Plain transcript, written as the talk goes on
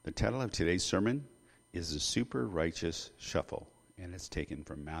The title of today's sermon is The Super Righteous Shuffle, and it's taken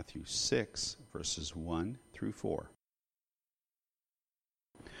from Matthew 6, verses 1 through 4.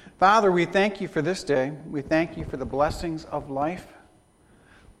 Father, we thank you for this day. We thank you for the blessings of life.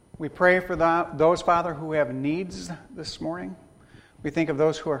 We pray for those, Father, who have needs this morning. We think of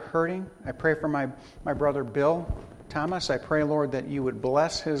those who are hurting. I pray for my brother Bill Thomas. I pray, Lord, that you would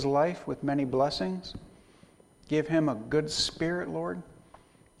bless his life with many blessings. Give him a good spirit, Lord.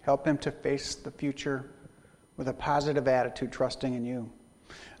 Help him to face the future with a positive attitude, trusting in you.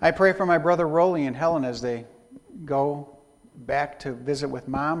 I pray for my brother Rolly and Helen as they go back to visit with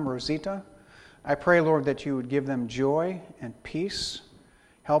Mom, Rosita. I pray, Lord, that you would give them joy and peace.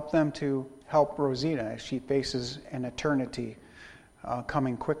 Help them to help Rosita as she faces an eternity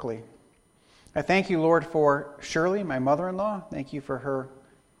coming quickly. I thank you, Lord, for Shirley, my mother-in-law. Thank you for her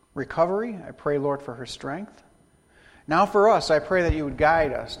recovery. I pray, Lord, for her strength. Now for us, I pray that you would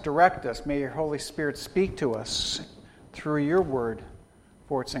guide us, direct us. May your Holy Spirit speak to us through your word.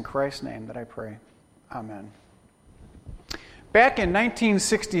 For it's in Christ's name that I pray. Amen. Back in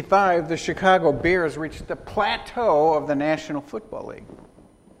 1965, the Chicago Bears reached the plateau of the National Football League.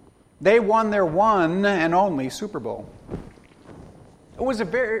 They won their one and only Super Bowl. It was a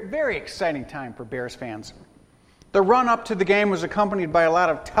very, very exciting time for Bears fans. The run-up to the game was accompanied by a lot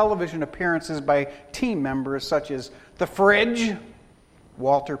of television appearances by team members such as The Fridge,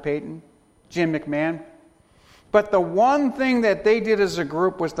 Walter Payton, Jim McMahon. But the one thing that they did as a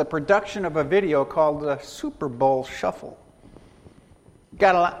group was the production of a video called the Super Bowl Shuffle.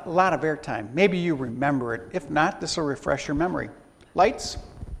 Got a lot of airtime. Maybe you remember it. If not, this will refresh your memory. Lights?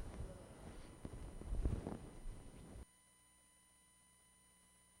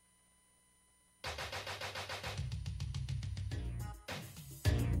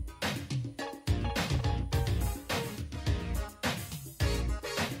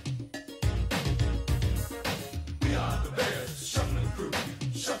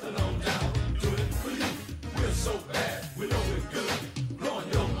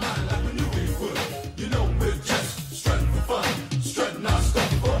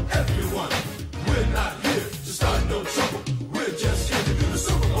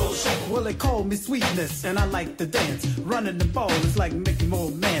 They call me Sweetness, and I like to dance. Running the ball is like making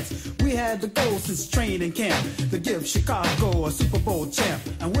more mans. We had the goal since training camp to give Chicago a Super Bowl champ.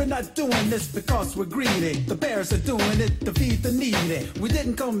 And we're not doing this because we're greedy. The Bears are doing it to feed the needy. We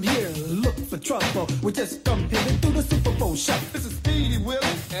didn't come here to look for trouble. We just come here to do the Super Bowl shuffle. This is Speedy Willie,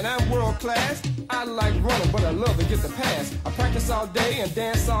 and I'm world class. I like running, but I love to get the pass. I practice all day and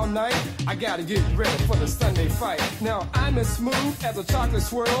dance all night. I gotta get ready for the Sunday fight. Now I'm as smooth as a chocolate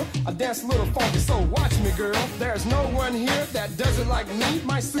swirl. I dance a little funky, so watch me, girl. There's no one here that does it like me.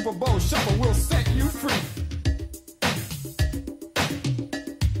 My Super Bowl shuffle will set you free.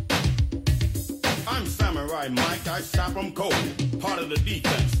 I'm Samurai Mike, I stop 'em cold. Part of the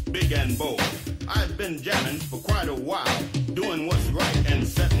defense, big and bold. I've been jamming for quite a while, doing what's right and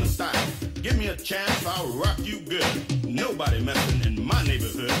setting the style. Give me a chance, I'll rock you good. Nobody messing in my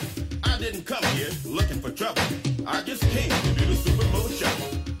neighborhood. I didn't come here looking for trouble. I just came to do the Super Bowl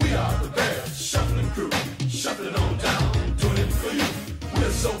shuffle. We are the Bears, shuffling crew, shuffling on down, doing it for you.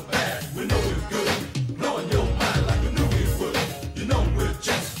 We're so bad, we know we're good, blowing your mind like we knew we would. You know we're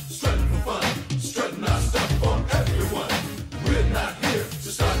just strutting for fun, strutting our stuff for everyone. We're not here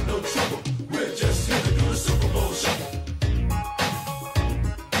to start no trouble, we're just here to do the Super Bowl shuffle.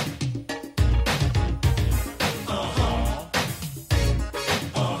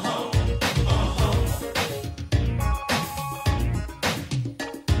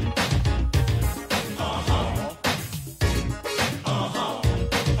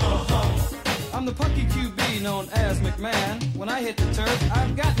 I'm the punky QB known as McMahon. When I hit the turf,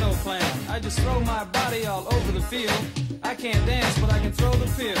 I've got no plan. I just throw my body all over the field. I can't dance, but I can throw the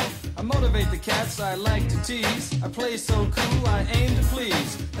field. I motivate the cats I like to tease. I play so cool, I aim to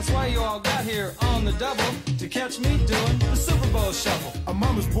please. That's why you all got here on the double to catch me doing the Super Bowl shuffle. I'm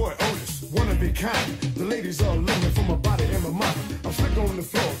mama's boy Otis, one of a kind. The ladies are looking for my body and my mind. I'm slick on the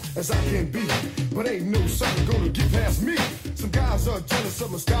floor as I can be, but ain't no sucker gonna get past me. Some guys are jealous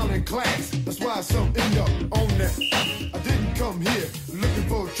of my style and class. That's why some end up on that. I didn't come here looking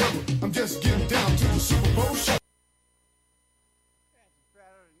for trouble. I'm just getting down to the Super Bowl shuffle. That's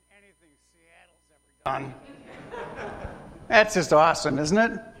better than anything Seattle's ever done. That's just awesome, isn't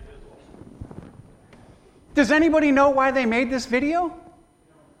it? Does anybody know why they made this video?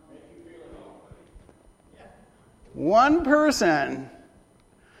 One person.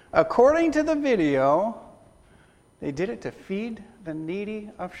 According to the video, they did it to feed the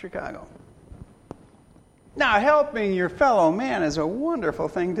needy of Chicago. Now, helping your fellow man is a wonderful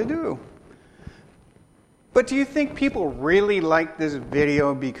thing to do. But do you think people really like this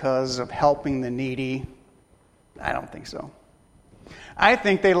video because of helping the needy? I don't think so. I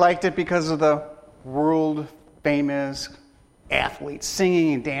think they liked it because of the world-famous athletes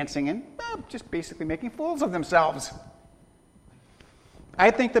singing and dancing and just basically making fools of themselves.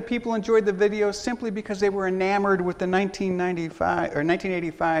 I think that people enjoyed the video simply because they were enamored with the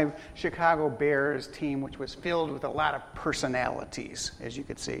 1985 Chicago Bears team, which was filled with a lot of personalities, as you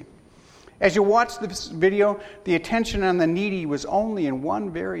could see. As you watch this video, the attention on the needy was only in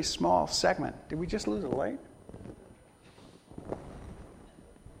one very small segment. Did we just lose a light?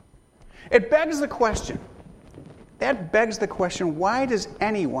 It begs the question. That begs the question, why does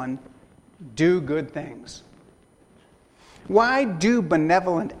anyone do good things? Why do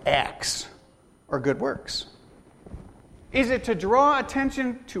benevolent acts or good works? Is it to draw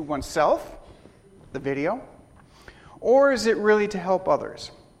attention to oneself, the video, or is it really to help others?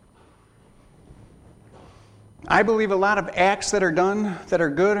 I believe a lot of acts that are done that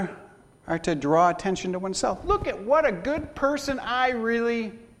are good are to draw attention to oneself. Look at what a good person I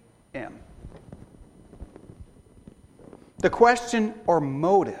really am. The question or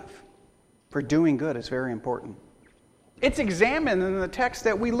motive for doing good is very important. It's examined in the text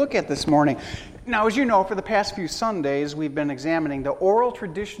that we look at this morning. Now, as you know, for the past few Sundays, we've been examining the oral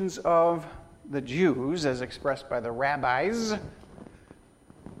traditions of the Jews as expressed by the rabbis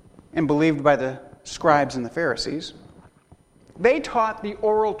and believed by the scribes and the Pharisees. They taught the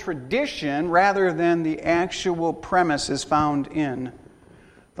oral tradition rather than the actual premises found in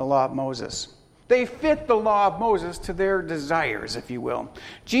the law of Moses. They fit the law of Moses to their desires, if you will.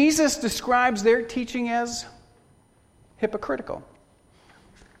 Jesus describes their teaching as hypocritical.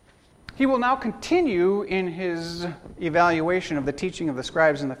 He will now continue in his evaluation of the teaching of the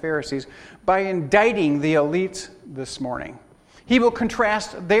scribes and the Pharisees by indicting the elite this morning. He will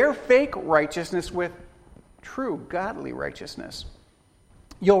contrast their fake righteousness with true godly righteousness.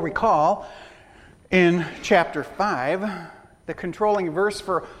 You'll recall in chapter 5, the controlling verse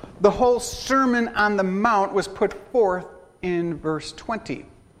for the whole Sermon on the Mount was put forth in verse 20,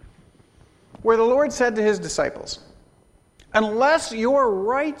 where the Lord said to his disciples, "Unless your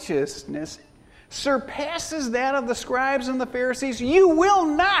righteousness surpasses that of the scribes and the Pharisees, you will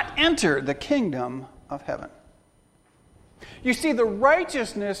not enter the kingdom of heaven." You see, the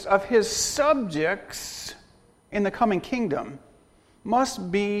righteousness of his subjects in the coming kingdom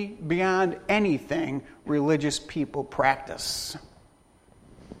must be beyond anything religious people practice.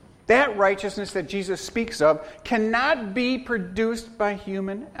 That righteousness that Jesus speaks of cannot be produced by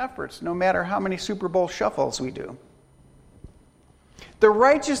human efforts, no matter how many Super Bowl shuffles we do. The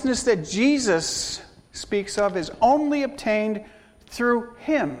righteousness that Jesus speaks of is only obtained through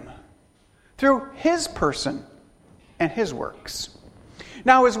him, through his person and his works.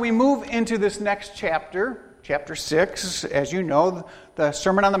 Now, as we move into this next chapter, chapter 6, as you know, the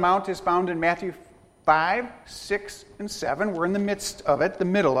Sermon on the Mount is found in Matthew 5, 6, and 7. We're in the midst of it, the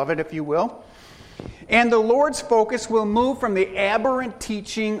middle of it, if you will. And the Lord's focus will move from the aberrant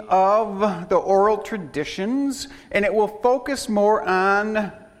teaching of the oral traditions, and it will focus more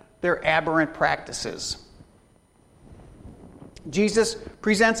on their aberrant practices. Jesus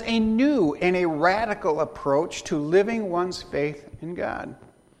presents a new and a radical approach to living one's faith in God.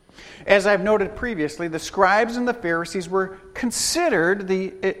 As I've noted previously, the scribes and the Pharisees were considered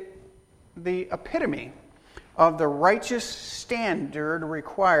the epitome of the righteous standard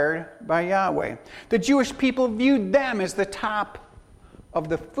required by Yahweh. The Jewish people viewed them as the top of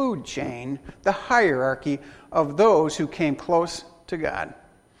the food chain, the hierarchy of those who came close to God.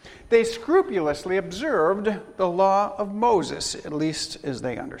 They scrupulously observed the law of Moses, at least as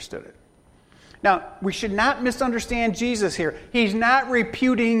they understood it. Now, we should not misunderstand Jesus here. He's not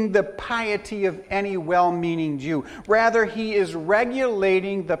repudiating the piety of any well-meaning Jew. Rather, he is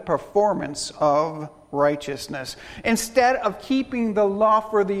regulating the performance of righteousness. Instead of keeping the law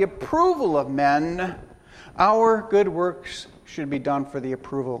for the approval of men, our good works should be done for the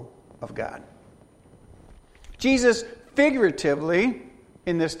approval of God. Jesus figuratively,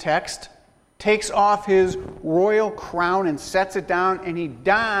 in this text, takes off his royal crown and sets it down, and he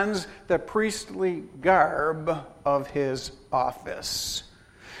dons the priestly garb of his office.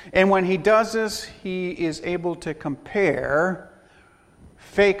 And when he does this, he is able to compare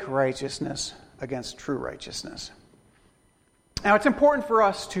fake righteousness against true righteousness. Now, it's important for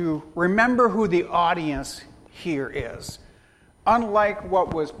us to remember who the audience here is. Unlike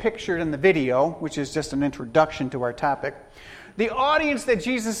what was pictured in the video, which is just an introduction to our topic, The audience that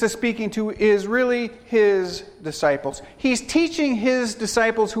Jesus is speaking to is really his disciples. He's teaching his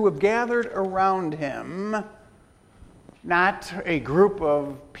disciples who have gathered around him, not a group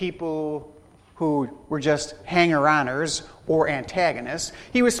of people who were just hanger-oners or antagonists.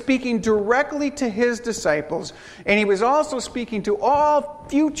 He was speaking directly to his disciples, and he was also speaking to all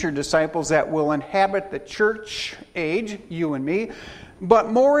future disciples that will inhabit the church age, you and me.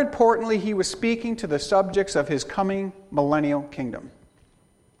 But more importantly, he was speaking to the subjects of his coming millennial kingdom.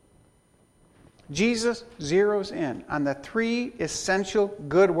 Jesus zeroes in on the three essential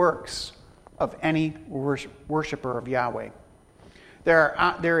good works of any worshiper of Yahweh.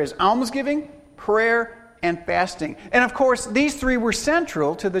 There is almsgiving, prayer, and fasting. And of course, these three were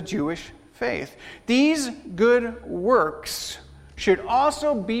central to the Jewish faith. These good works should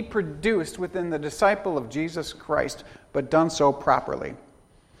also be produced within the disciple of Jesus Christ, but done so properly.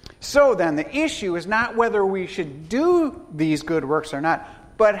 So then, the issue is not whether we should do these good works or not,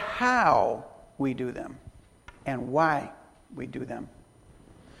 but how we do them and why we do them.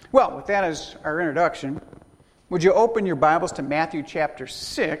 Well, with that as our introduction, would you open your Bibles to Matthew chapter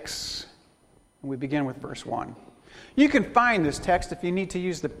 6? We begin with verse 1. You can find this text if you need to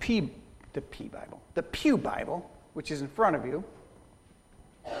use the Pew Bible, which is in front of you,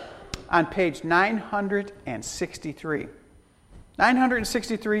 on page 963.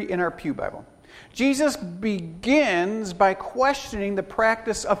 963 in our Pew Bible. Jesus begins by questioning the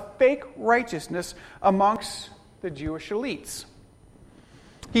practice of fake righteousness amongst the Jewish elites.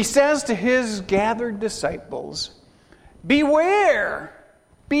 He says to his gathered disciples, beware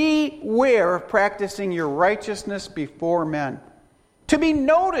of practicing your righteousness before men, to be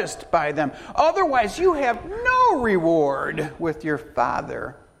noticed by them. Otherwise, you have no reward with your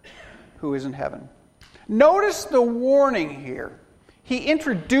Father who is in heaven. Notice the warning here. He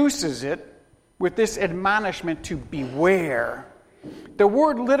introduces it with this admonishment to beware. The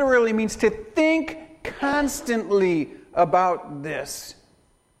word literally means to think constantly about this.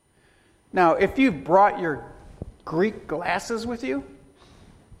 Now, if you've brought your Greek glasses with you,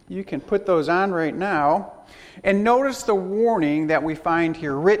 you can put those on right now. And notice the warning that we find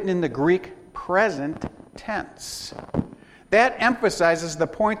here written in the Greek present tense. That emphasizes the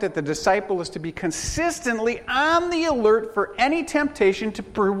point that the disciple is to be consistently on the alert for any temptation to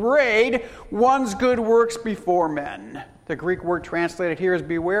parade one's good works before men. The Greek word translated here as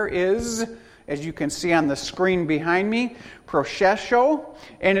beware is, as you can see on the screen behind me, proshesho,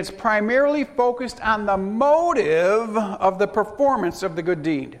 and it's primarily focused on the motive of the performance of the good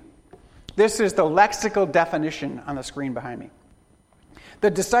deed. This is the lexical definition on the screen behind me. The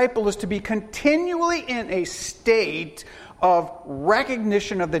disciple is to be continually in a state of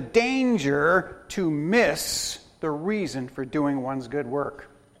recognition of the danger to miss the reason for doing one's good work.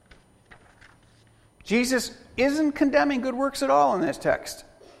 Jesus isn't condemning good works at all in this text.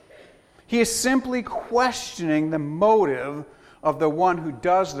 He is simply questioning the motive of the one who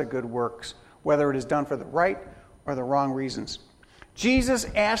does the good works, whether it is done for the right or the wrong reasons. Jesus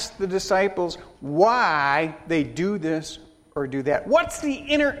asked the disciples why they do this or do that. What's the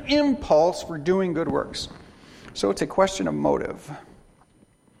inner impulse for doing good works? So it's a question of motive.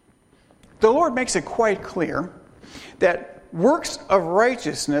 The Lord makes it quite clear that works of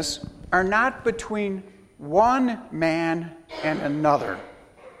righteousness are not between one man and another.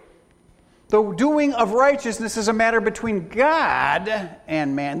 The doing of righteousness is a matter between God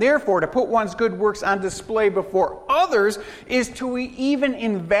and man. Therefore, to put one's good works on display before others is to even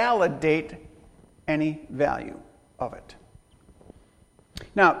invalidate any value of it.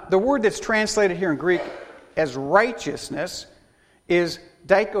 Now, the word that's translated here in Greek as righteousness is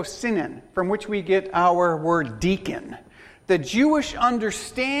dikosinin, from which we get our word deacon. The Jewish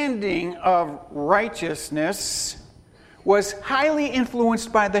understanding of righteousness was highly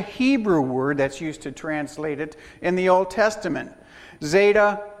influenced by the Hebrew word that's used to translate it in the Old Testament,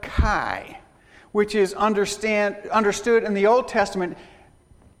 zeta kai, which is understood in the Old Testament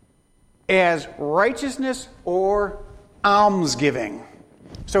as righteousness or almsgiving.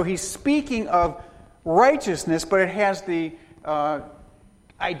 So he's speaking of righteousness, but it has the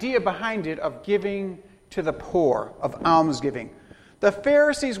idea behind it of giving to the poor, of almsgiving. The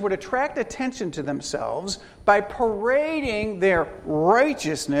Pharisees would attract attention to themselves by parading their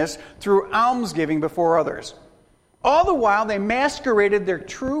righteousness through almsgiving before others. All the while, they masqueraded their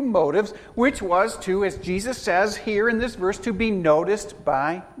true motives, which was to, as Jesus says here in this verse, to be noticed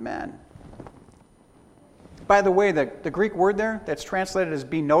by men. By the way, the Greek word there that's translated as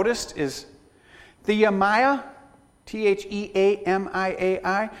be noticed is theamai,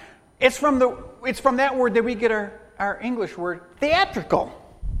 Theamai. It's from that word that we get our English word theatrical.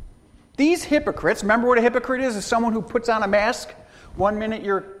 These hypocrites, remember what a hypocrite is? Is someone who puts on a mask. 1 minute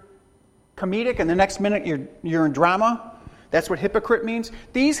you're comedic and the next minute you're in drama. That's what hypocrite means.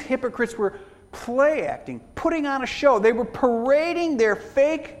 These hypocrites were play acting, putting on a show. They were parading their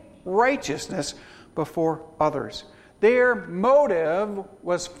fake righteousness before others. Their motive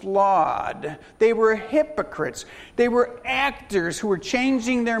was flawed. They were hypocrites. They were actors who were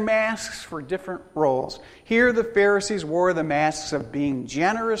changing their masks for different roles. Here the Pharisees wore the masks of being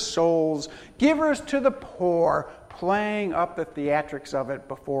generous souls, givers to the poor, playing up the theatrics of it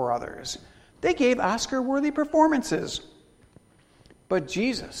before others. They gave Oscar-worthy performances. But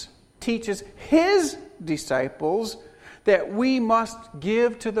Jesus teaches his disciples that we must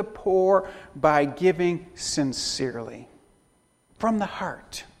give to the poor by giving sincerely, from the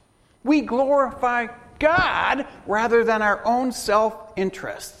heart. We glorify God rather than our own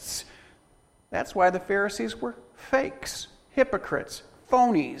self-interests. That's why the Pharisees were fakes, hypocrites,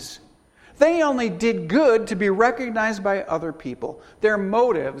 phonies. They only did good to be recognized by other people. Their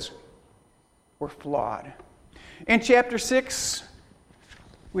motives were flawed. In chapter 6,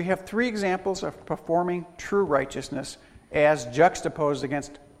 we have 3 examples of performing true righteousness as juxtaposed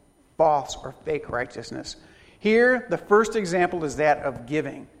against false or fake righteousness. Here, the first example is that of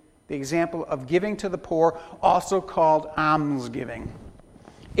giving. The example of giving to the poor, also called almsgiving.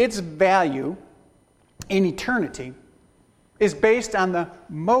 Its value in eternity is based on the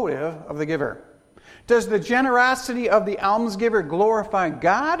motive of the giver. Does the generosity of the almsgiver glorify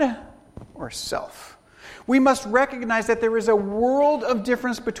God or self? We must recognize that there is a world of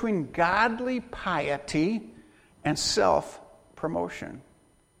difference between godly piety and self-promotion.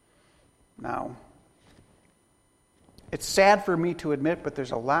 Now, it's sad for me to admit, but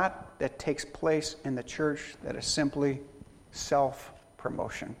there's a lot that takes place in the church that is simply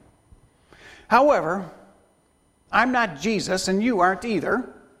self-promotion. However, I'm not Jesus, and you aren't either,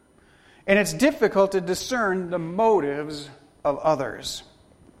 and it's difficult to discern the motives of others.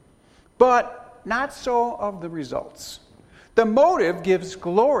 But not so of the results. The motive gives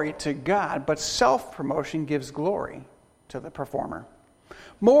glory to God, but self-promotion gives glory to the performer.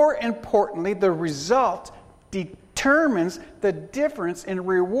 More importantly, the result determines the difference in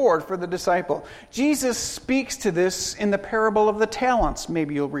reward for the disciple. Jesus speaks to this in the parable of the talents,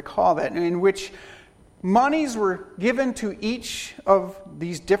 maybe you'll recall that, in which monies were given to each of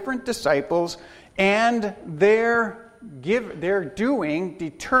these different disciples, and their doing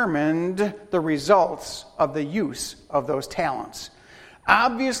determined the results of the use of those talents.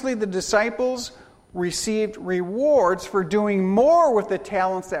 Obviously, the disciples received rewards for doing more with the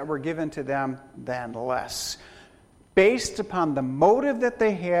talents that were given to them than less, based upon the motive that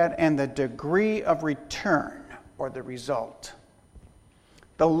they had and the degree of return or the result.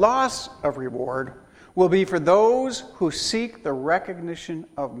 The loss of reward will be for those who seek the recognition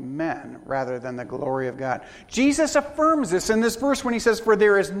of men rather than the glory of God. Jesus affirms this in this verse when he says, "For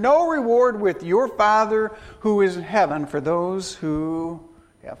there is no reward with your Father who is in heaven for those who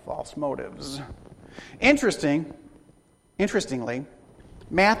have false motives." Interestingly,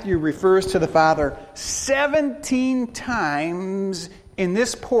 Matthew refers to the Father 17 times in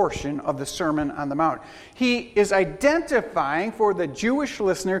this portion of the Sermon on the Mount. He is identifying for the Jewish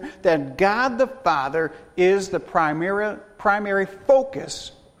listener that God the Father is the primary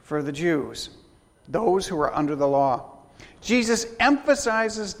focus for the Jews, those who are under the law. Jesus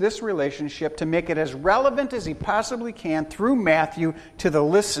emphasizes this relationship to make it as relevant as he possibly can through Matthew to the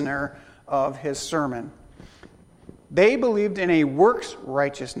listener of his sermon. They believed in a works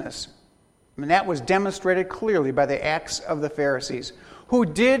righteousness, and that was demonstrated clearly by the acts of the Pharisees, who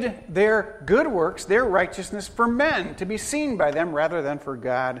did their good works, their righteousness, for men, to be seen by them rather than for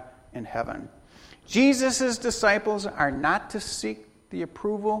God in heaven. Jesus' disciples are not to seek the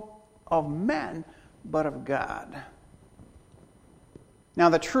approval of men, but of God. Now,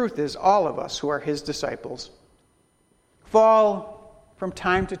 the truth is, all of us who are his disciples fall from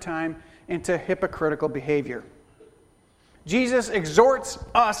time to time into hypocritical behavior. Jesus exhorts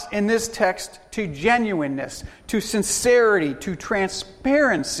us in this text to genuineness, to sincerity, to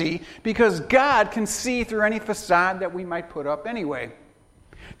transparency, because God can see through any facade that we might put up anyway.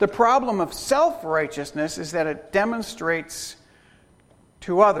 The problem of self-righteousness is that it demonstrates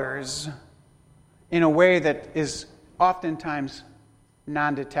to others in a way that is oftentimes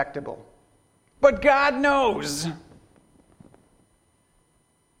non-detectable. But God knows.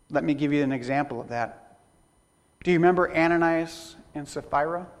 Let me give you an example of that. Do you remember Ananias and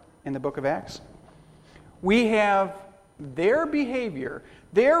Sapphira in the book of Acts? We have their behavior,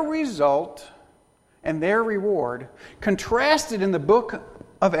 their result, and their reward contrasted in the book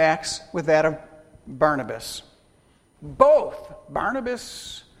of Acts with that of Barnabas. Both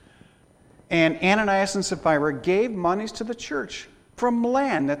Barnabas And Ananias and Sapphira gave monies to the church from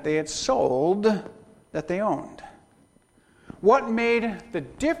land that they had sold that they owned. What made the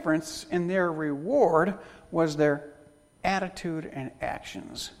difference in their reward was their attitude and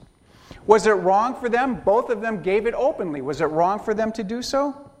actions. Was it wrong for them? Both of them gave it openly. Was it wrong for them to do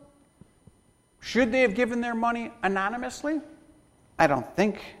so? Should they have given their money anonymously? I don't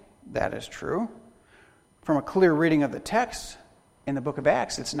think that is true. From a clear reading of the text in the book of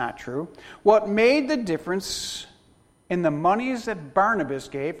Acts, it's not true. What made the difference in the monies that Barnabas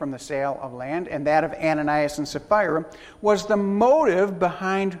gave from the sale of land and that of Ananias and Sapphira was the motive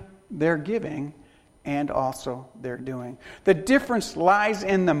behind their giving and also their doing. The difference lies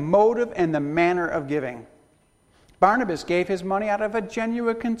in the motive and the manner of giving. Barnabas gave his money out of a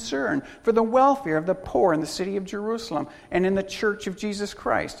genuine concern for the welfare of the poor in the city of Jerusalem and in the church of Jesus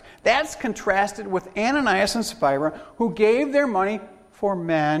Christ. That's contrasted with Ananias and Sapphira, who gave their money for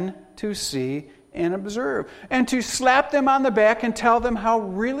men to see and observe, and to slap them on the back and tell them how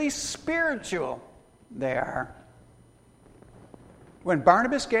really spiritual they are. When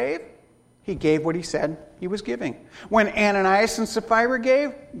Barnabas gave, he gave what he said he was giving. When Ananias and Sapphira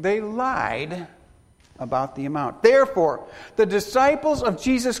gave, they lied about the amount. Therefore, the disciples of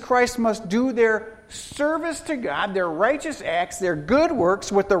Jesus Christ must do their service to God, their righteous acts, their good works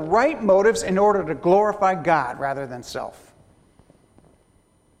with the right motives in order to glorify God rather than self.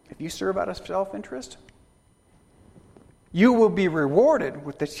 If you serve out of self-interest, you will be rewarded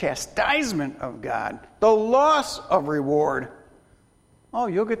with the chastisement of God, the loss of reward. Oh,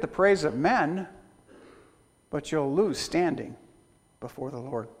 you'll get the praise of men, but you'll lose standing before the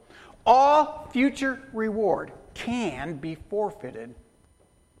Lord. All future reward can be forfeited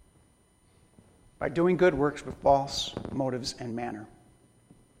by doing good works with false motives and manner.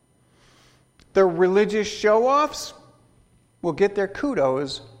 The religious show-offs will get their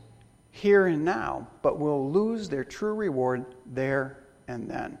kudos here and now, but will lose their true reward there and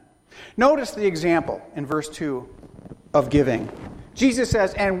then. Notice the example in verse 2 of giving. Jesus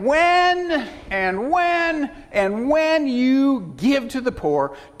says, and when you give to the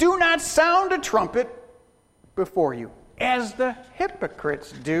poor, do not sound a trumpet before you, as the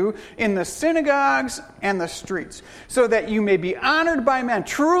hypocrites do in the synagogues and the streets, so that you may be honored by men.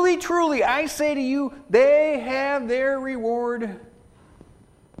 Truly, truly, I say to you, they have their reward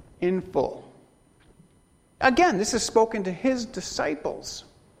in full. Again, this is spoken to his disciples,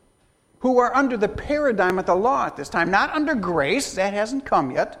 who are under the paradigm of the law at this time, not under grace. That hasn't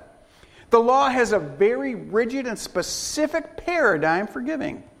come yet. The law has a very rigid and specific paradigm for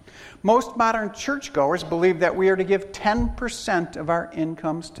giving. Most modern churchgoers believe that we are to give 10% of our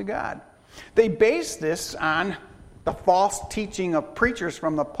incomes to God. They base this on the false teaching of preachers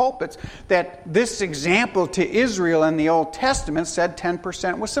from the pulpits that this example to Israel in the Old Testament said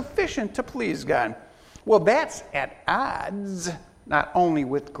 10% was sufficient to please God. Well, that's at odds not only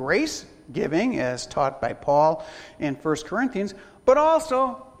with grace giving, as taught by Paul in 1 Corinthians, but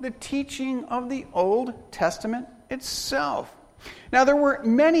also the teaching of the Old Testament itself. Now, there were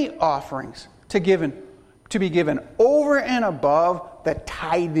many offerings to be given over and above the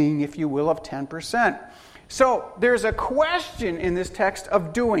tithing, if you will, of 10%. So, there's a question in this text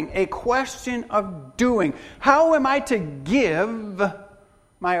of doing, a question of doing. How am I to give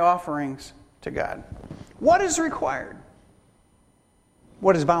my offerings to God? What is required?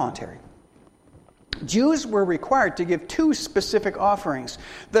 What is voluntary? Jews were required to give two specific offerings,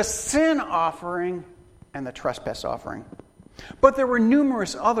 the sin offering and the trespass offering. But there were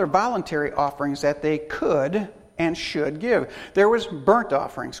numerous other voluntary offerings that they could and should give. There was burnt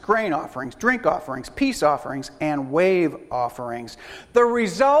offerings, grain offerings, drink offerings, peace offerings, and wave offerings. The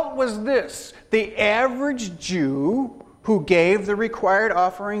result was this: the average Jew who gave the required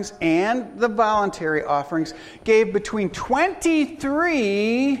offerings and the voluntary offerings gave between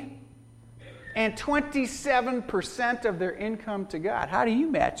 23 and 27% of their income to God. How do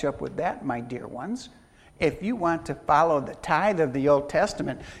you match up with that, my dear ones? If you want to follow the tithe of the Old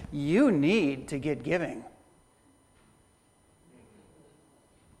Testament, you need to get giving.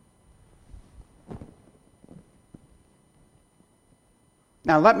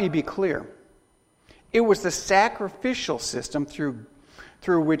 Now, let me be clear. It was the sacrificial system through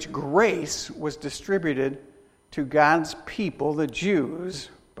which grace was distributed to God's people, the Jews,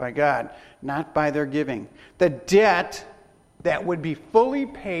 by God, not by their giving. The debt that would be fully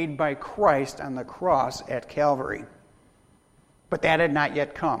paid by Christ on the cross at Calvary. But that had not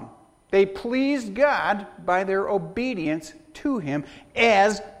yet come. They pleased God by their obedience to Him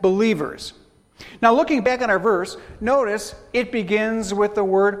as believers. Now, looking back on our verse, notice it begins with the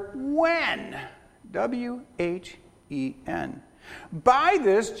word when. W-H-E-N. By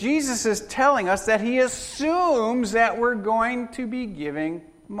this, Jesus is telling us that he assumes that we're going to be giving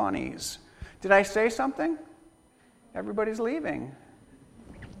monies. Did I say something? Everybody's leaving.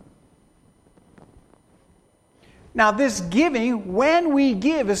 Now, this giving, when we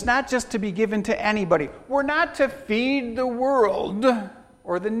give, is not just to be given to anybody. We're not to feed the world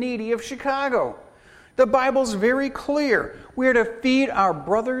or the needy of Chicago. The Bible's very clear. We're to feed our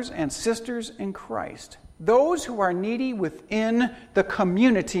brothers and sisters in Christ, those who are needy within the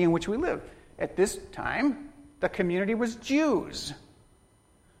community in which we live. At this time, the community was Jews.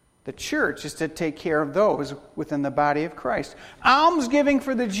 The church is to take care of those within the body of Christ. Almsgiving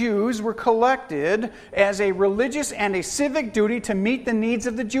for the Jews were collected as a religious and a civic duty to meet the needs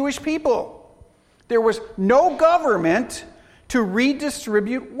of the Jewish people. There was no government to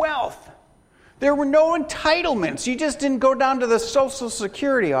redistribute wealth. There were no entitlements. You just didn't go down to the Social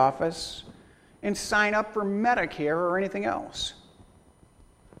Security office and sign up for Medicare or anything else.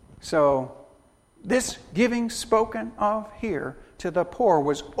 So, this giving spoken of here to the poor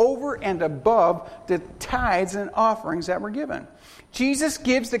was over and above the tithes and offerings that were given. Jesus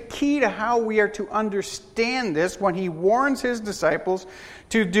gives the key to how we are to understand this when he warns his disciples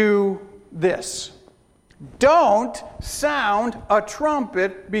to do this. Don't sound a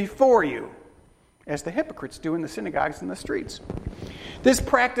trumpet before you, as the hypocrites do in the synagogues and the streets. This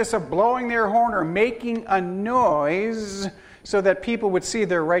practice of blowing their horn or making a noise so that people would see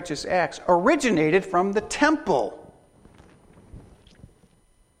their righteous acts originated from the temple.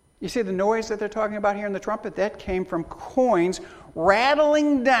 You see the noise that they're talking about here in the trumpet? That came from coins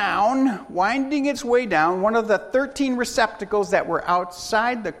rattling down, winding its way down, one of the 13 receptacles that were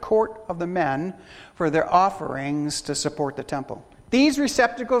outside the court of the men for their offerings to support the temple. These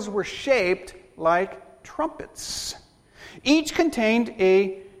receptacles were shaped like trumpets. Each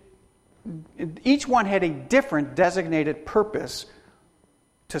one had a different designated purpose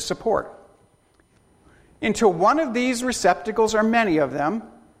to support. Into one of these receptacles, or many of them,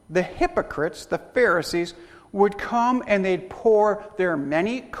 the hypocrites, the Pharisees, would come and they'd pour their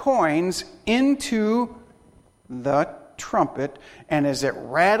many coins into the trumpet, and as it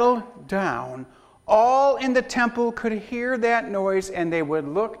rattled down, all in the temple could hear that noise, and they would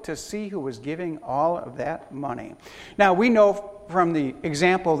look to see who was giving all of that money. Now, we know from the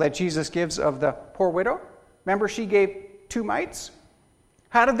example that Jesus gives of the poor widow, remember she gave 2 mites?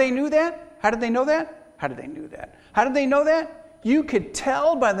 How did they know that? How did they know that? How did they know that? How did they know that? You could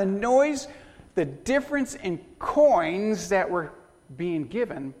tell by the noise the difference in coins that were being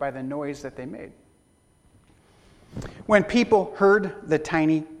given by the noise that they made. When people heard the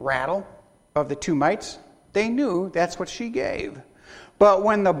tiny rattle of the 2 mites, they knew that's what she gave. But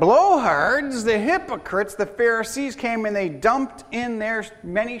when the blowhards, the hypocrites, the Pharisees came and they dumped in their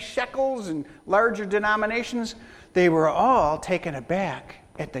many shekels and larger denominations, they were all taken aback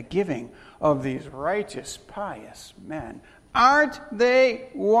at the giving of these righteous, pious men. Aren't they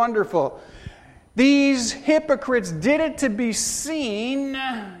wonderful? These hypocrites did it to be seen,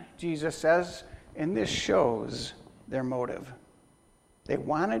 Jesus says, and this shows their motive. They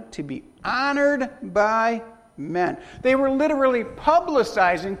wanted to be honored by men. They were literally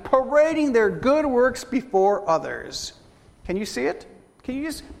publicizing, parading their good works before others. Can you see it? Can you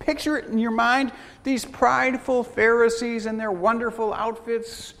just picture it in your mind? These prideful Pharisees in their wonderful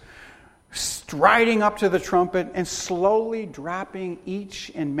outfits, striding up to the trumpet and slowly dropping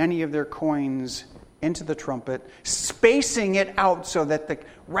each and many of their coins into the trumpet, spacing it out so that the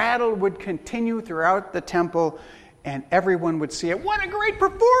rattle would continue throughout the temple and everyone would see it. What a great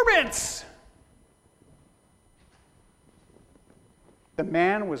performance! The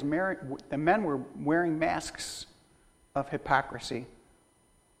men were wearing masks of hypocrisy,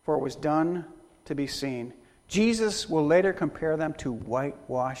 for it was done to be seen. Jesus will later compare them to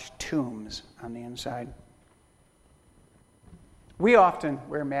whitewashed tombs on the inside. We often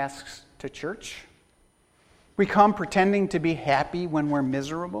wear masks to church. We come pretending to be happy when we're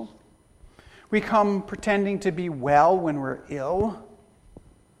miserable. We come pretending to be well when we're ill.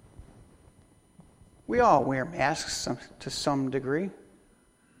 We all wear masks to some degree.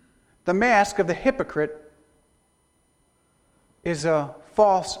 The mask of the hypocrite is a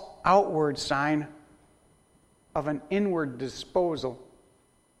false outward sign of an inward disposal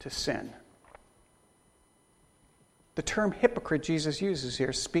to sin. The term hypocrite Jesus uses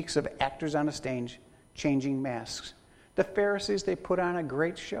here speaks of actors on a stage changing masks. The Pharisees, they put on a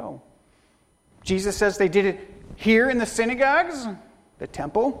great show. Jesus says they did it here in the synagogues, the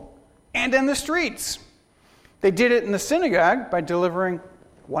temple, and in the streets. They did it in the synagogue by delivering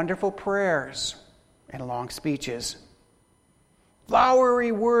wonderful prayers and long speeches.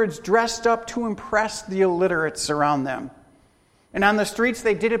 Flowery words dressed up to impress the illiterates around them. And on the streets,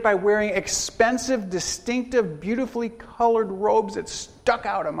 they did it by wearing expensive, distinctive, beautifully colored robes that stuck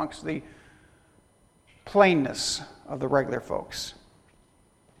out amongst the plainness of the regular folks.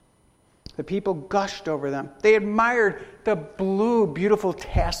 The people gushed over them. They admired the blue, beautiful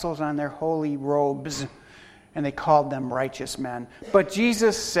tassels on their holy robes, and they called them righteous men. But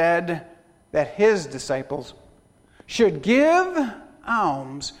Jesus said that his disciples should give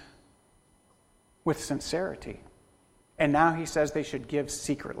alms with sincerity. And now he says they should give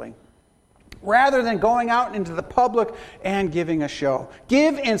secretly, rather than going out into the public and giving a show.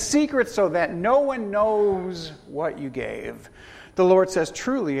 Give in secret so that no one knows what you gave. The Lord says,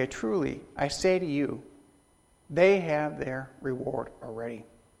 truly, truly, I say to you, they have their reward already.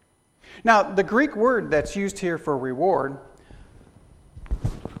 Now, the Greek word that's used here for reward,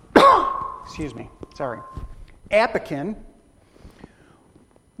 apokin,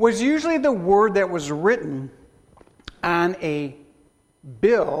 was usually the word that was written on a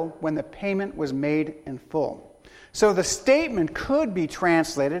bill when the payment was made in full. So the statement could be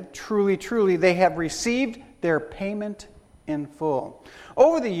translated, truly, truly, they have received their payment in full.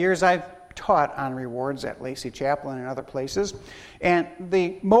 Over the years, I've taught on rewards at Lacey Chaplain and other places, and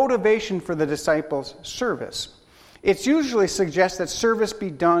the motivation for the disciples' service. It's usually suggests that service be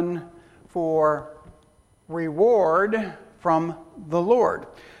done for reward from the Lord.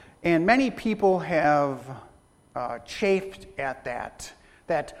 And many people have chafed at that,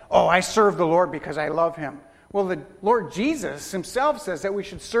 I serve the Lord because I love him. Well, the Lord Jesus himself says that we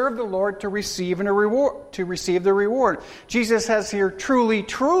should serve the Lord to receive the reward. Jesus says here, truly,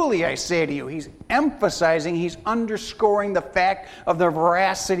 truly, I say to you. He's emphasizing, he's underscoring the fact of the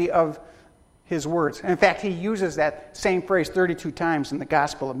veracity of his words. In fact, he uses that same phrase 32 times in the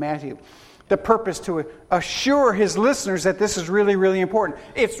Gospel of Matthew. The purpose to assure his listeners that this is really, really important.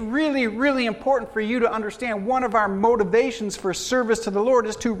 It's really, really important for you to understand one of our motivations for service to the Lord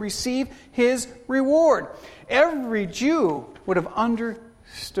is to receive his reward. Every Jew would have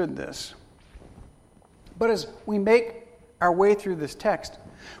understood this. But as we make our way through this text,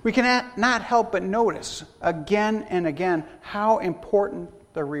 we cannot help but notice again and again how important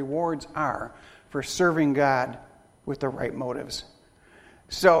the rewards are for serving God with the right motives.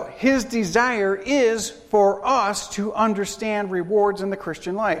 So his desire is for us to understand rewards in the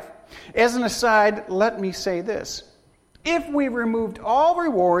Christian life. As an aside, let me say this. If we removed all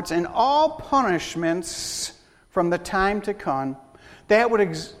rewards and all punishments from the time to come, that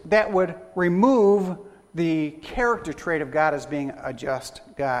would remove the character trait of God as being a just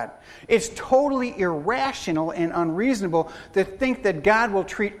God. It's totally irrational and unreasonable to think that God will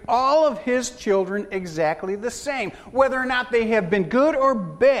treat all of his children exactly the same, whether or not they have been good or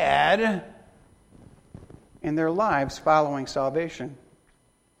bad in their lives following salvation.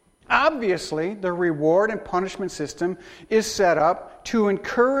 Obviously, the reward and punishment system is set up to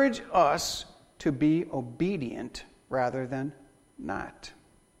encourage us to be obedient rather than not.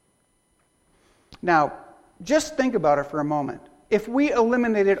 Now, just think about it for a moment. If we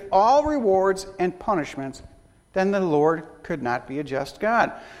eliminated all rewards and punishments, then the Lord could not be a just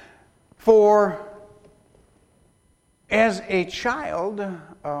God. For as a child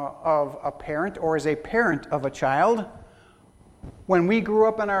of a parent, or as a parent of a child, when we grew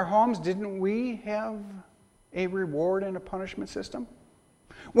up in our homes, didn't we have a reward and a punishment system?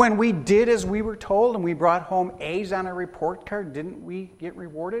 When we did as we were told and we brought home A's on a report card, didn't we get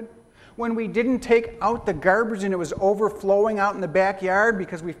rewarded? When we didn't take out the garbage and it was overflowing out in the backyard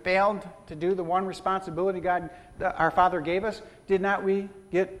because we failed to do the one responsibility our Father gave us, did not we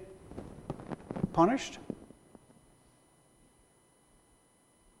get punished?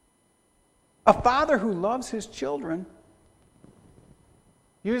 A father who loves his children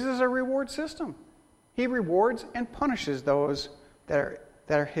uses a reward system. He rewards and punishes those that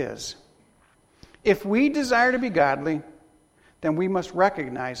are his. If we desire to be godly, then we must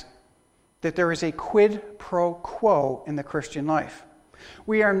recognize that there is a quid pro quo in the Christian life.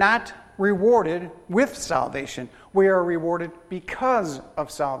 We are not rewarded with salvation. We are rewarded because of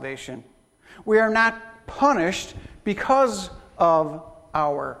salvation. We are not punished because of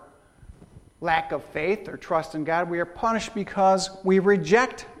our lack of faith or trust in God. We are punished because we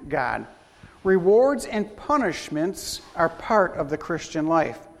reject God. Rewards and punishments are part of the Christian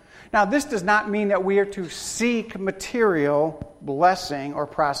life. Now, this does not mean that we are to seek material blessing or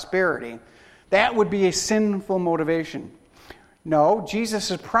prosperity. That would be a sinful motivation. No, Jesus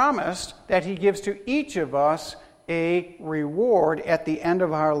has promised that he gives to each of us a reward at the end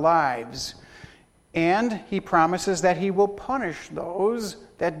of our lives. And he promises that he will punish those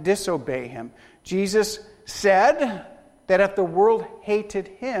that disobey him. Jesus said that if the world hated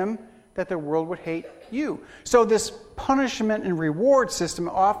him, that the world would hate you. So this punishment and reward system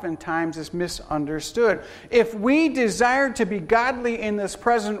oftentimes is misunderstood. If we desire to be godly in this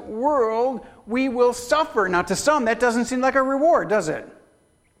present world, we will suffer. Now, to some, that doesn't seem like a reward, does it?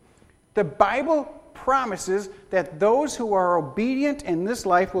 The Bible promises that those who are obedient in this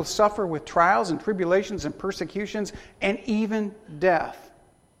life will suffer with trials and tribulations and persecutions and even death.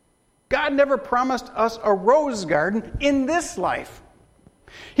 God never promised us a rose garden in this life.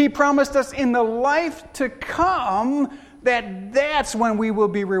 He promised us in the life to come that's when we will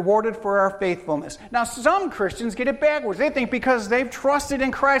be rewarded for our faithfulness. Now, some Christians get it backwards. They think because they've trusted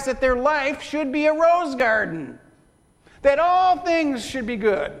in Christ that their life should be a rose garden, that all things should be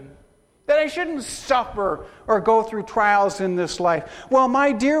good, that I shouldn't suffer or go through trials in this life. Well,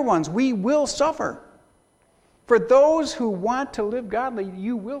 my dear ones, we will suffer. For those who want to live godly,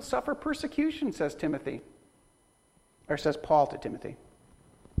 you will suffer persecution, says Timothy. Or says Paul to Timothy.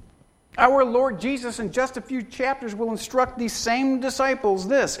 Our Lord Jesus, in just a few chapters, will instruct these same disciples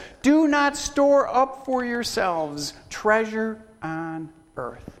this: do not store up for yourselves treasure on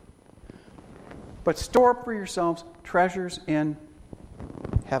earth, but store up for yourselves treasures in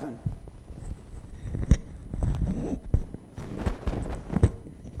heaven.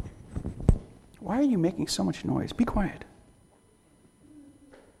 Why are you making so much noise? Be quiet.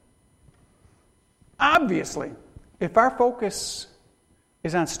 Obviously, if our focus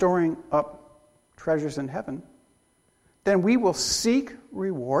is on storing up treasures in heaven, then we will seek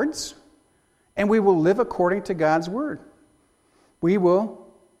rewards and we will live according to God's word. We will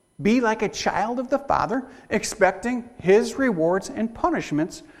be like a child of the Father, expecting His rewards and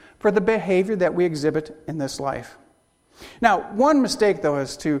punishments for the behavior that we exhibit in this life. Now, one mistake, though,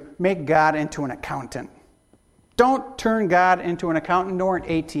 is to make God into an accountant. Don't turn God into an accountant nor an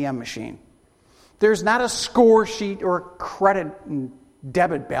ATM machine. There's not a score sheet or credit and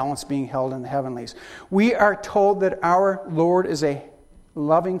debit balance being held in the heavenlies. We are told that our Lord is a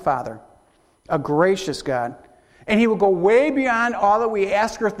loving Father, a gracious God, and He will go way beyond all that we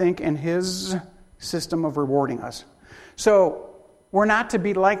ask or think in His system of rewarding us. So, we're not to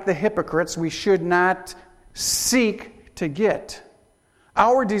be like the hypocrites. We should not seek to get.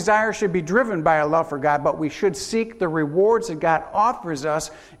 Our desire should be driven by a love for God, but we should seek the rewards that God offers us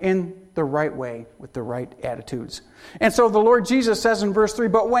in the right way, with the right attitudes. And so the Lord Jesus says in verse 3,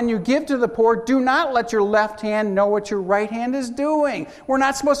 but when you give to the poor, do not let your left hand know what your right hand is doing. We're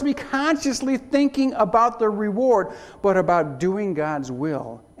not supposed to be consciously thinking about the reward, but about doing God's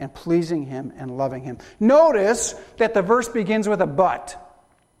will and pleasing Him and loving Him. Notice that the verse begins with a but.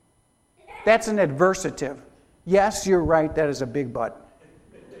 That's an adversative. Yes, you're right, that is a big but.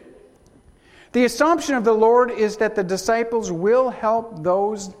 The assumption of the Lord is that the disciples will help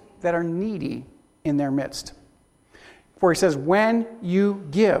those that are needy in their midst. For He says, when you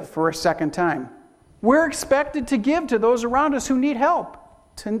give, for a second time. We're expected to give to those around us who need help,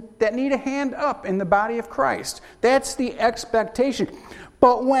 that need a hand up in the body of Christ. That's the expectation.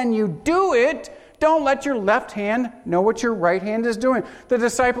 But when you do it, don't let your left hand know what your right hand is doing. The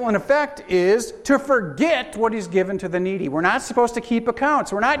disciple, in effect, is to forget what he's given to the needy. We're not supposed to keep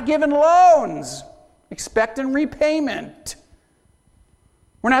accounts. We're not given loans, expecting repayment.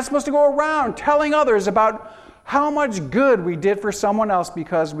 We're not supposed to go around telling others about how much good we did for someone else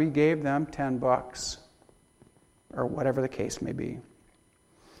because we gave them $10 or whatever the case may be.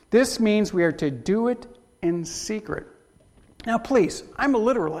 This means we are to do it in secret. Now, please, I'm a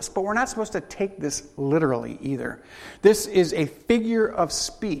literalist, but we're not supposed to take this literally either. This is a figure of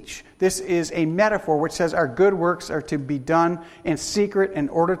speech. This is a metaphor which says our good works are to be done in secret in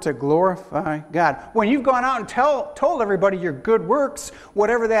order to glorify God. When you've gone out and told everybody your good works,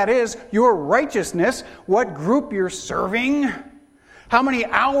 whatever that is, your righteousness, what group you're serving, how many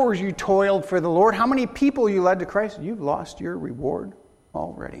hours you toiled for the Lord, how many people you led to Christ, you've lost your reward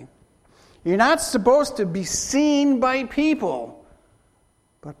already. You're not supposed to be seen by people,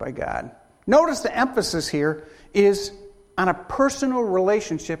 but by God. Notice the emphasis here is on a personal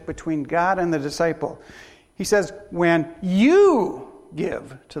relationship between God and the disciple. He says, when you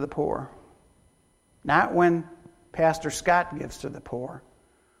give to the poor, not when Pastor Scott gives to the poor,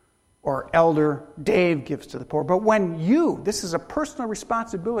 or Elder Dave gives to the poor, but when you, this is a personal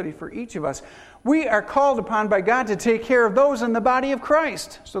responsibility for each of us. We are called upon by God to take care of those in the body of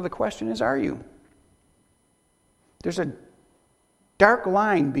Christ. So the question is, are you? There's a dark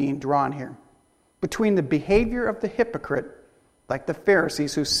line being drawn here between the behavior of the hypocrite, like the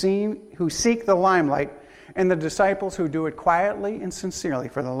Pharisees who seek the limelight, and the disciples who do it quietly and sincerely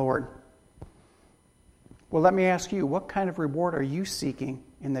for the Lord. Well, let me ask you, what kind of reward are you seeking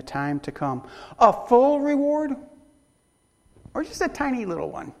in the time to come? A full reward? Or just a tiny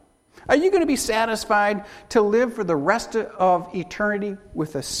little one? Are you going to be satisfied to live for the rest of eternity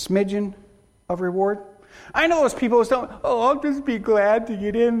with a smidgen of reward? I know those people who say, I'll just be glad to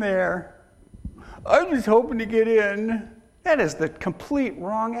get in there. I'm just hoping to get in. That is the complete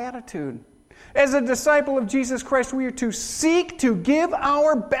wrong attitude. As a disciple of Jesus Christ, we are to seek to give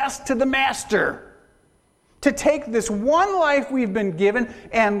our best to the Master. To take this one life we've been given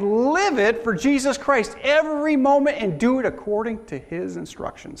and live it for Jesus Christ every moment and do it according to His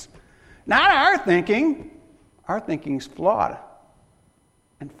instructions. Not our thinking. Our thinking's flawed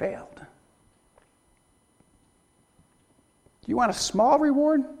and failed. Do you want a small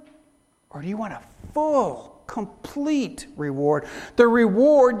reward? Or do you want a full, complete reward? The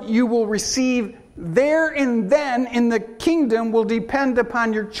reward you will receive there and then in the kingdom will depend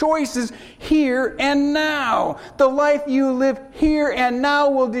upon your choices here and now. The life you live here and now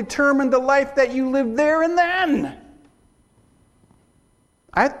will determine the life that you live there and then.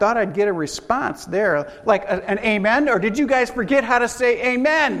 I thought I'd get a response there, like an amen, or did you guys forget how to say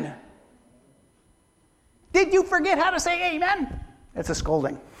amen? Did you forget how to say amen? That's a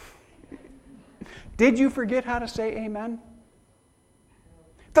scolding. Did you forget how to say amen?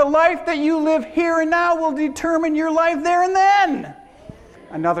 The life that you live here and now will determine your life there and then.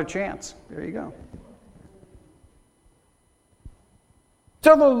 Another chance. There you go.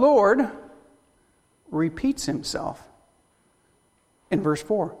 So the Lord repeats Himself in verse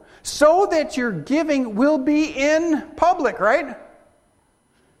 4. So that your giving will be in public, right?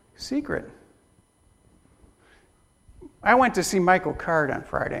 Secret. I went to see Michael Card on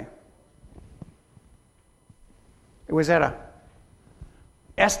Friday. It was at a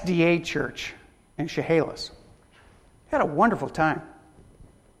SDA church in Chehalis. Had a wonderful time.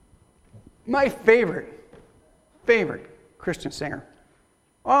 My favorite Christian singer.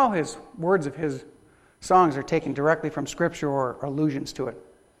 All his words of his songs are taken directly from Scripture or allusions to it.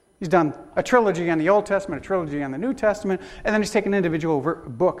 He's done a trilogy on the Old Testament, a trilogy on the New Testament, and then he's taken individual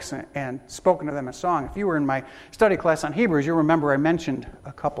books and spoken to them as song. If you were in my study class on Hebrews, you'll remember I mentioned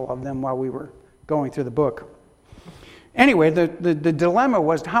a couple of them while we were going through the book. Anyway, the dilemma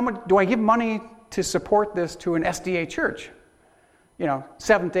was, how much do I give money to support this to an SDA church? You know,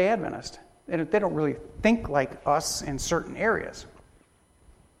 Seventh-day Adventist. They don't really think like us in certain areas.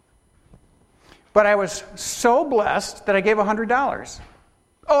 But I was so blessed that I gave $100.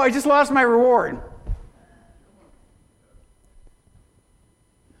 Oh, I just lost my reward.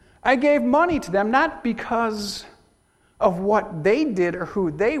 I gave money to them not because of what they did or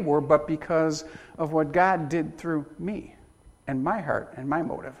who they were, but because of what God did through me and my heart and my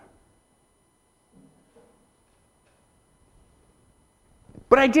motive.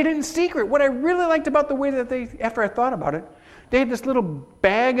 But I did it in secret. What I really liked about the way that after I thought about it, they had this little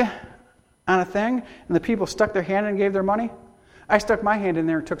bag on a thing, and the people stuck their hand in and gave their money. I stuck my hand in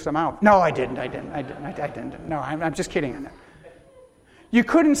there and took some out. No, I didn't. No, I'm just kidding on that. You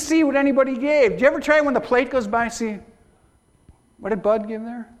couldn't see what anybody gave. Did you ever try when the plate goes by, see, what did Bud give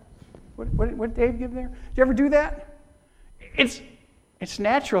there? What did Dave give there? Did you ever do that? It's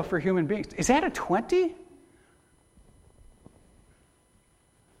natural for human beings. Is that a 20? Did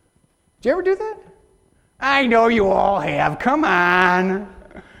you ever do that? I know you all have. Come on.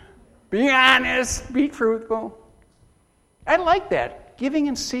 Be honest. Be truthful. I like that. Giving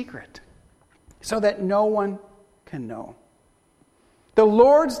in secret so that no one can know. The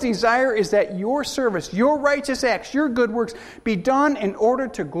Lord's desire is that your service, your righteous acts, your good works be done in order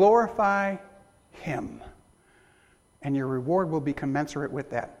to glorify Him. And your reward will be commensurate with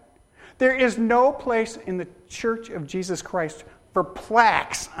that. There is no place in the Church of Jesus Christ for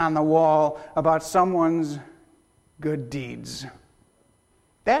plaques on the wall about someone's good deeds.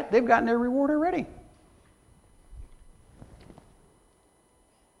 They've gotten their reward already.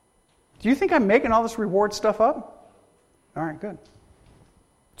 Do you think I'm making all this reward stuff up? All right, good.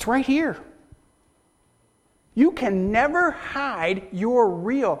 It's right here. You can never hide your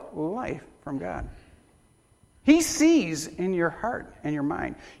real life from God. He sees in your heart and your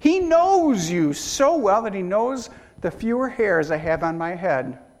mind. He knows you so well that He knows the fewer hairs I have on my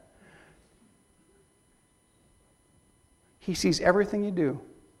head. He sees everything you do,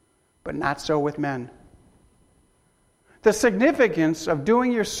 but not so with men. The significance of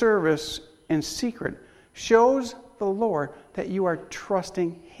doing your service in secret shows the Lord that you are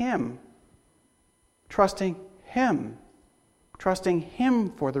trusting Him. Trusting Him. Trusting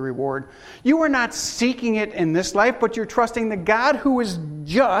Him for the reward. You are not seeking it in this life, but you're trusting the God who is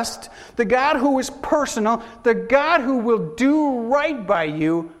just, the God who is personal, the God who will do right by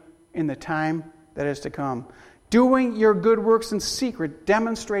you in the time that is to come. Doing your good works in secret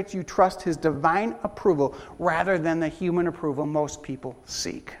demonstrates you trust His divine approval rather than the human approval most people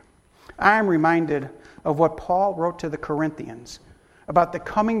seek. I am reminded of what Paul wrote to the Corinthians about the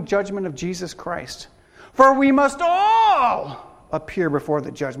coming judgment of Jesus Christ. For we must all appear before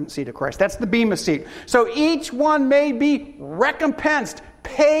the judgment seat of Christ. That's the Bema seat. So each one may be recompensed,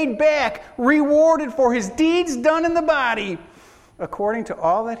 paid back, rewarded for his deeds done in the body, according to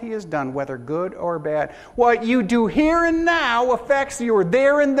all that he has done, whether good or bad. What you do here and now affects your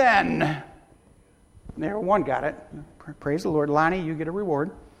there and then. There, one got it. Praise the Lord. Lonnie, you get a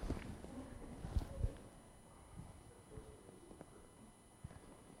reward.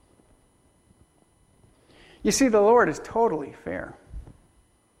 You see, the Lord is totally fair.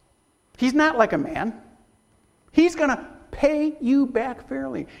 He's not like a man. He's going to pay you back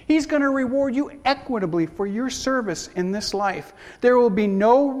fairly. He's going to reward you equitably for your service in this life. There will be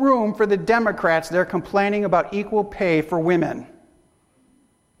no room for the Democrats that are complaining about equal pay for women.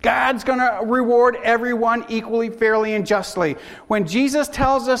 God's going to reward everyone equally, fairly, and justly. When Jesus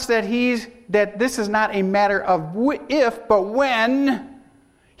tells us that this is not a matter of if, but when,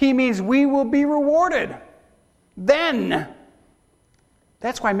 he means we will be rewarded. Then.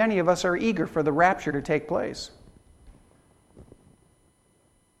 That's why many of us are eager for the rapture to take place.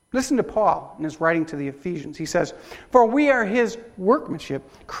 Listen to Paul in his writing to the Ephesians. He says, "For we are his workmanship,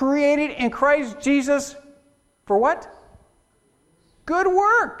 created in Christ Jesus for what? Good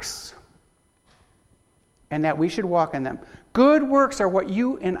works. And that we should walk in them." Good works are what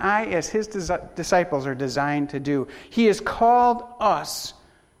you and I as his disciples are designed to do. He has called us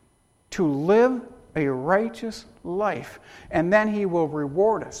to live a righteous life. And then he will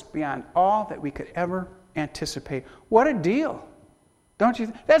reward us beyond all that we could ever anticipate. What a deal. Don't you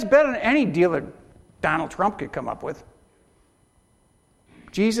think? That's better than any deal that Donald Trump could come up with.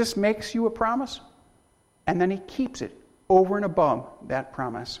 Jesus makes you a promise, and then he keeps it over and above that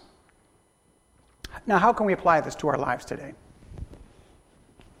promise. Now, how can we apply this to our lives today?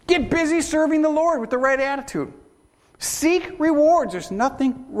 Get busy serving the Lord with the right attitude. Seek rewards. There's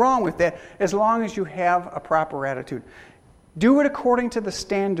nothing wrong with that as long as you have a proper attitude. Do it according to the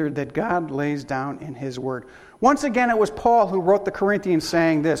standard that God lays down in his word. Once again, it was Paul who wrote the Corinthians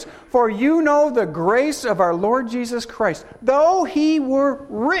saying this, "For you know the grace of our Lord Jesus Christ. Though he were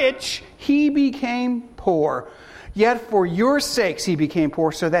rich, he became poor. Yet for your sakes he became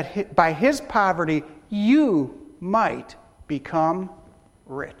poor, so that by his poverty you might become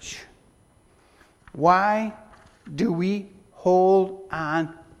rich." Why do we hold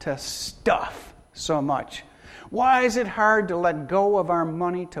on to stuff so much? Why is it hard to let go of our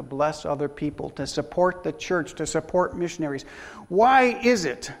money to bless other people, to support the church, to support missionaries? Why is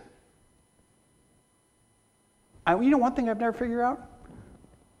it? You know one thing I've never figured out?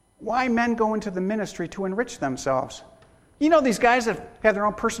 Why men go into the ministry to enrich themselves. You know these guys that have their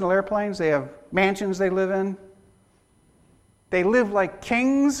own personal airplanes, they have mansions they live in. They live like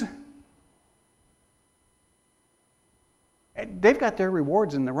kings. They've got their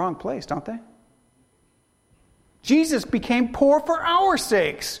rewards in the wrong place, don't they? Jesus became poor for our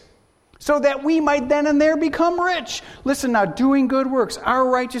sakes, so that we might then and there become rich. Listen now, doing good works, our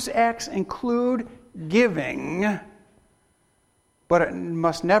righteous acts include giving, but it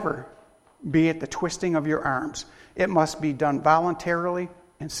must never be at the twisting of your arms. It must be done voluntarily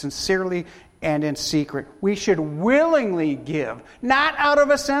and sincerely and in secret. We should willingly give, not out of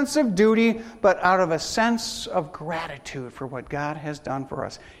a sense of duty, but out of a sense of gratitude for what God has done for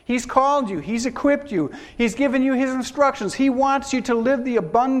us. He's called you. He's equipped you. He's given you his instructions. He wants you to live the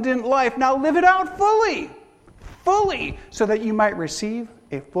abundant life. Now live it out fully, so that you might receive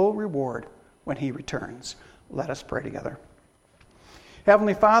a full reward when he returns. Let us pray together.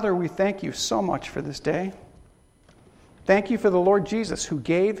 Heavenly Father, we thank you so much for this day. Thank you for the Lord Jesus who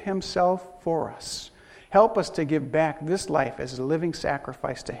gave himself for us. Help us to give back this life as a living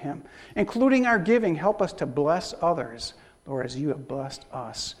sacrifice to him. Including our giving, help us to bless others, Lord, as you have blessed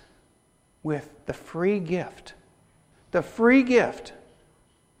us with the free gift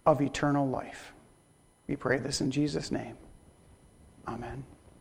of eternal life. We pray this in Jesus' name. Amen.